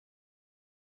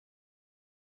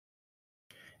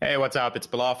Hey, what's up? It's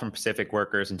Bilal from Pacific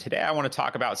Workers, and today I want to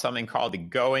talk about something called the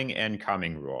going and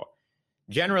coming rule.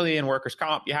 Generally, in workers'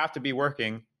 comp, you have to be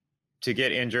working to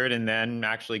get injured and then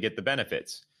actually get the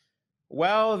benefits.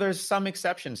 Well, there's some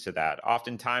exceptions to that.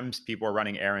 Oftentimes, people are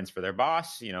running errands for their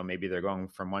boss. Maybe they're going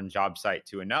from one job site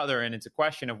to another, and it's a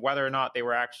question of whether or not they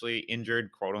were actually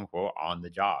injured, quote unquote, on the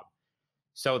job.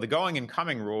 So the going and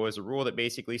coming rule is a rule that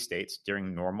basically states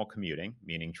during normal commuting,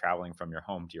 meaning traveling from your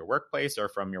home to your workplace or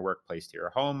from your workplace to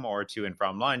your home or to and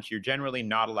from lunch, you're generally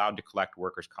not allowed to collect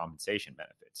workers' compensation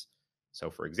benefits.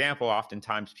 So, for example,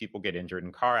 oftentimes people get injured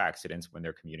in car accidents when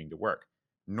they're commuting to work.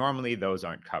 Normally, those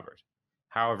aren't covered.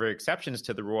 However, exceptions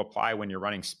to the rule apply when you're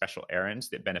running special errands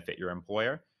that benefit your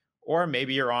employer, or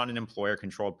maybe you're on an employer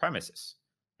controlled premises.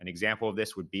 An example of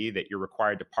this would be that you're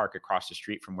required to park across the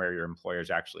street from where your employer is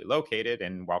actually located.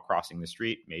 And while crossing the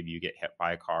street, maybe you get hit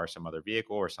by a car, some other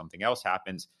vehicle, or something else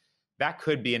happens. That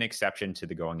could be an exception to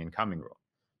the going and coming rule.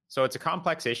 So it's a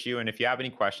complex issue. And if you have any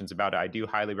questions about it, I do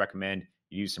highly recommend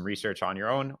you do some research on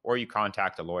your own or you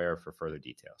contact a lawyer for further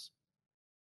details.